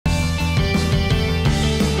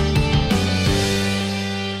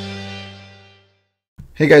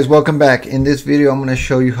Hey guys, welcome back. In this video I'm going to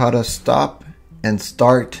show you how to stop and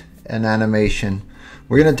start an animation.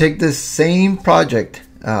 We're going to take this same project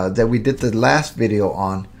that we did the last video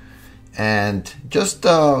on and just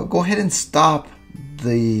go ahead and stop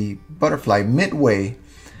the butterfly midway,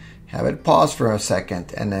 have it pause for a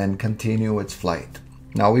second, and then continue its flight.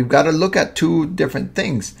 Now we've got to look at two different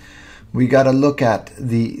things. We got to look at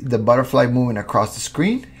the butterfly moving across the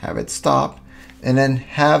screen, have it stop, and then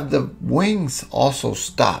have the wings also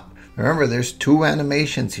stop. Remember, there's two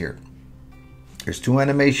animations here. There's two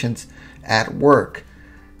animations at work,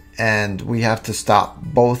 and we have to stop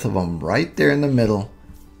both of them right there in the middle,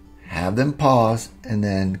 have them pause, and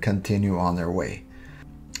then continue on their way.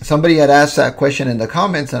 Somebody had asked that question in the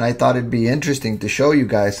comments, and I thought it'd be interesting to show you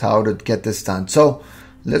guys how to get this done. So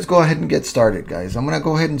let's go ahead and get started, guys. I'm gonna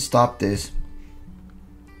go ahead and stop this.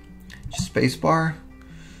 Spacebar.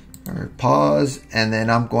 Or pause, and then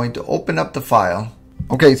I'm going to open up the file.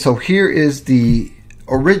 Okay, so here is the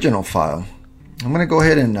original file. I'm going to go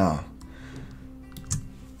ahead and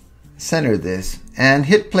center this and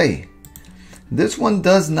hit play. This one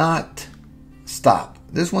does not stop.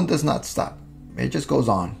 This one does not stop. It just goes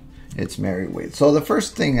on its merry way. So the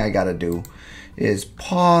first thing I got to do is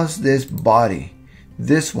pause this body.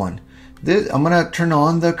 This one. I'm going to turn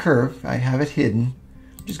on the curve. I have it hidden.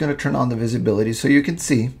 I'm just going to turn on the visibility so you can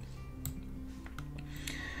see.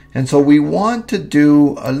 And so we want to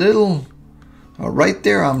do a little right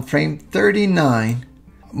there on frame 39,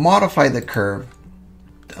 modify the curve.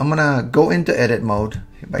 I'm gonna go into edit mode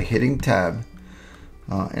by hitting tab,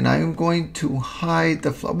 and I'm going to hide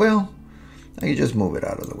the well, I can just move it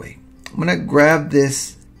out of the way. I'm gonna grab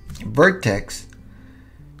this vertex,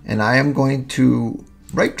 and I am going to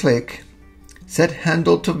right click, set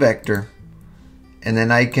handle to vector, and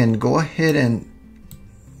then I can go ahead and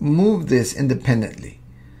move this independently.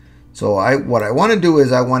 So what I want to do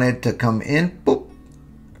is I want it to come in, boop,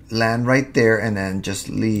 land right there, and then just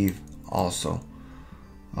leave also.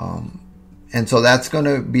 And so that's going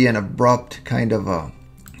to be an abrupt kind of a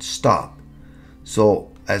stop.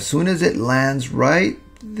 So as soon as it lands right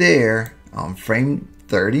there on frame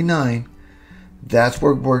 39, that's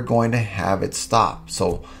where we're going to have it stop.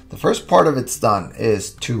 So the first part of it's done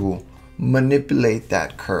is to manipulate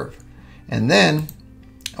that curve. And then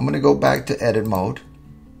I'm going to go back to edit mode.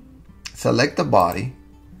 Select the body,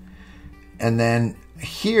 and then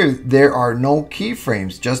here there are no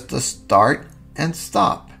keyframes, just the start and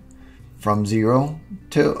stop from 1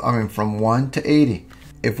 to 80.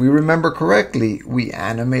 If we remember correctly, we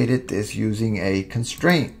animated this using a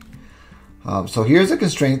constraint. So here's a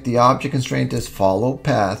constraint. The object constraint is follow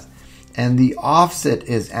path, and the offset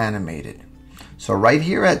is animated. So right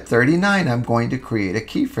here at 39, I'm going to create a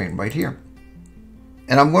keyframe right here.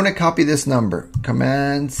 And I'm going to copy this number.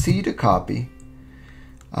 Command C to copy.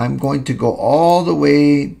 I'm going to go all the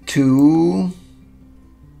way till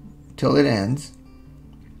it ends.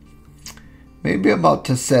 Maybe about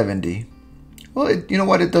to 70. Well, you know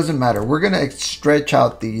what? It doesn't matter. We're going to stretch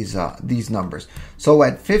out these numbers. So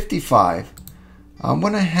at 55, I'm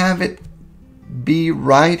going to have it be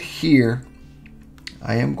right here.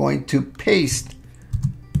 I am going to paste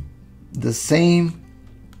the same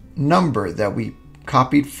number that we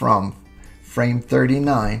copied from frame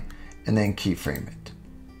 39 and then keyframe it.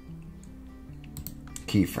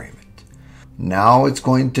 Keyframe it. Now it's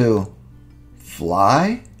going to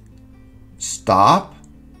fly, stop,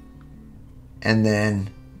 and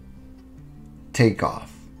then take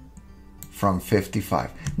off from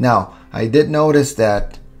 55. Now I did notice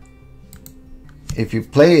that if you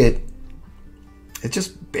play it, it's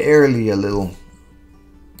just barely a little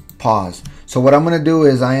pause. So what I'm going to do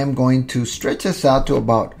is I am going to stretch this out to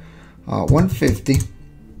about 150,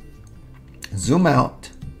 zoom out,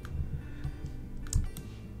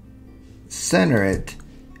 center it.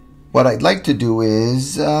 What I'd like to do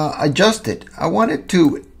is adjust it. I want it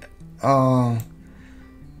to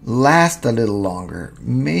last a little longer,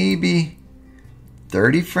 maybe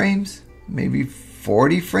 30 frames, maybe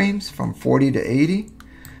 40 frames, from 40 to 80.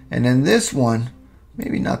 And then this one,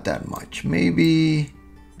 maybe not that much, maybe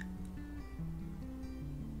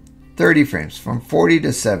 30 frames, from 40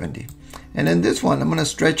 to 70. And then this one, I'm going to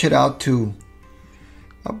stretch it out to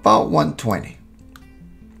about 120.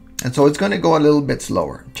 And so it's going to go a little bit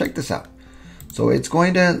slower. Check this out. So it's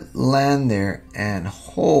going to land there and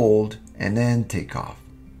hold and then take off.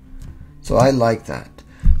 So I like that.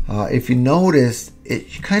 If you notice,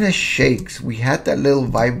 it kind of shakes. We had that little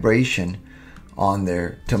vibration on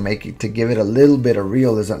there to make it, to give it a little bit of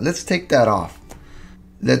realism. Let's take that off.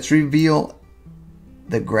 Let's reveal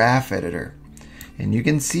the graph editor, and you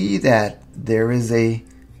can see that there is a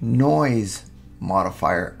noise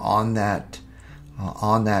modifier on that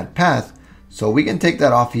path. So we can take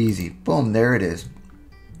that off easy. Boom, there it is.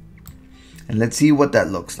 And let's see what that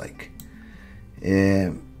looks like.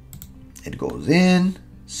 It goes in,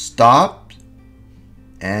 stops,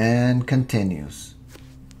 and continues.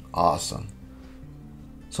 Awesome.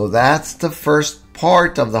 So that's the first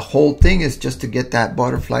part of the whole thing, is just to get that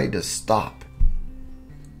butterfly to stop.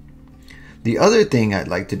 The other thing I'd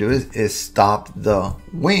like to do is stop the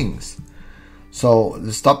wings. So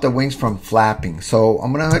to stop the wings from flapping. So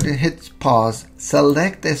I'm going to hit pause,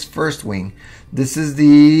 select this first wing. This is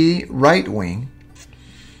the right wing.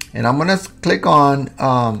 And I'm going to click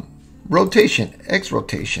on rotation, X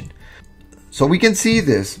rotation. So we can see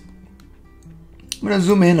this. I'm going to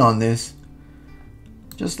zoom in on this.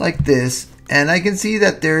 Just like this. And I can see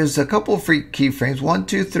that there's a couple of free keyframes. 1,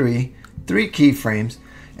 2, 3. 3 keyframes.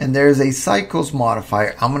 And there's a cycles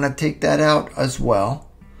modifier. I'm going to take that out as well.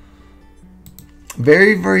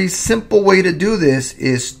 Very, very simple way to do this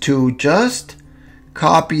is to just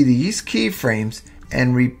copy these keyframes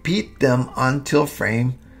and repeat them until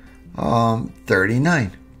frame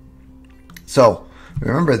 39. So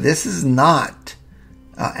remember, this is not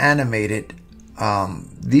animated.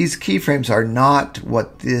 These keyframes are not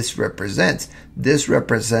what this represents. This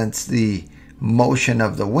represents the motion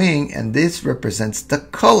of the wing, and this represents the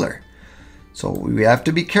color. So we have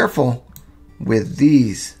to be careful with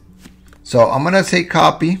these. So I'm going to say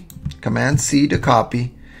copy, Command C to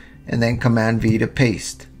copy, and then Command V to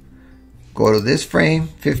paste. Go to this frame,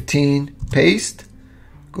 15, paste.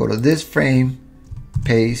 Go to this frame,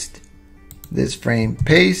 paste. This frame,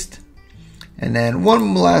 paste. And then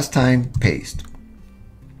one last time, paste.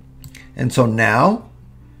 And so now,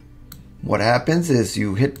 what happens is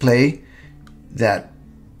you hit play, that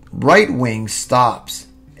right wing stops,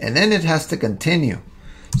 and then it has to continue.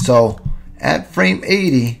 So at frame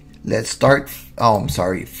 80, let's start,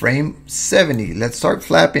 frame 70. Let's start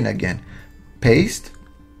flapping again. Paste,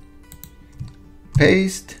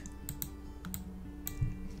 paste,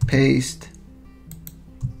 paste,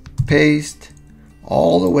 paste,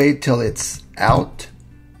 all the way till it's out.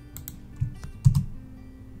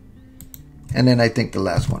 And then I think the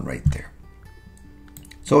last one right there.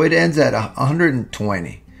 So it ends at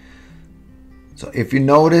 120. So if you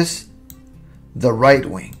notice the right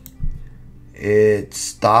wing, it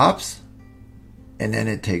stops and then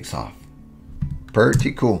it takes off.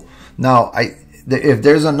 Pretty cool. Now, if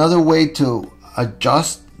there's another way to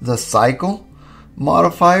adjust the cycle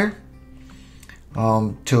modifier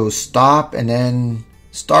to stop and then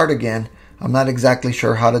start again, I'm not exactly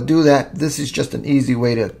sure how to do that. This is just an easy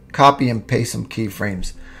way to copy and paste some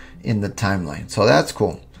keyframes in the timeline. So that's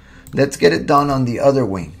cool. Let's get it done on the other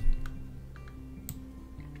wing.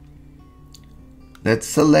 Let's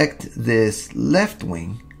select this left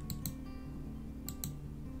wing.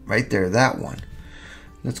 Right there, that one.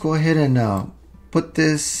 Let's go ahead and put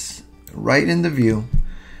this right in the view.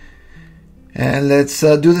 And let's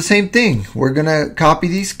do the same thing. We're going to copy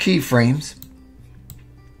these keyframes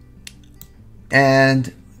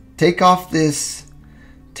and take off this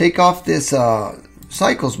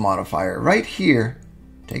cycles modifier right here.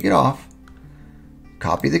 Take it off.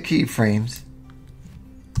 Copy the keyframes.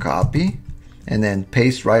 Copy. And then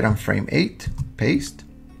paste right on frame 8. Paste.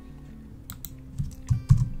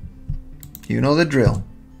 You know the drill.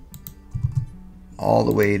 All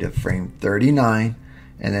the way to frame 39.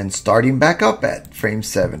 And then starting back up at frame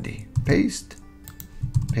 70. Paste.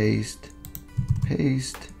 Paste.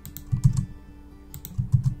 Paste.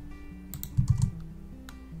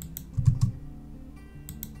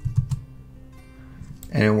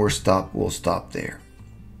 And then we'll stop there.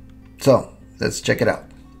 So let's check it out.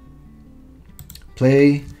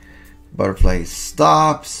 Play, butterfly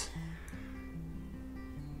stops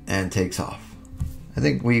and takes off. I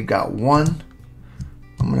think we've got one.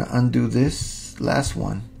 I'm going to undo this last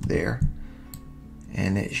one there,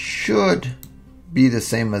 and it should be the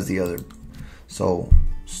same as the other. So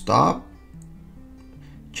stop,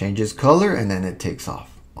 changes color, and then it takes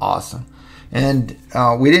off. Awesome. And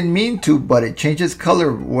we didn't mean to, but it changes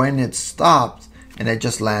color when it stops, and it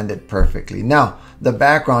just landed perfectly. Now, the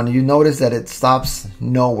background, you notice that it stops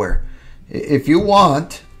nowhere. If you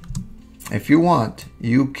want,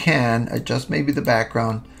 you can adjust maybe the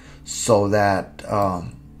background so that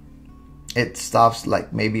it stops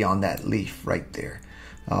like maybe on that leaf right there.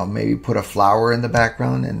 Maybe put a flower in the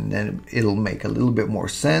background and then it'll make a little bit more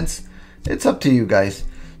sense. It's up to you guys.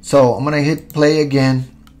 So I'm gonna hit play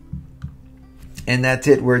again, and that's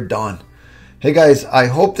it, we're done. Hey guys, I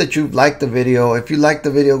hope that you liked the video. If you liked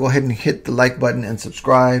the video, go ahead and hit the like button and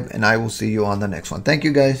subscribe, and I will see you on the next one. Thank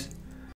you guys.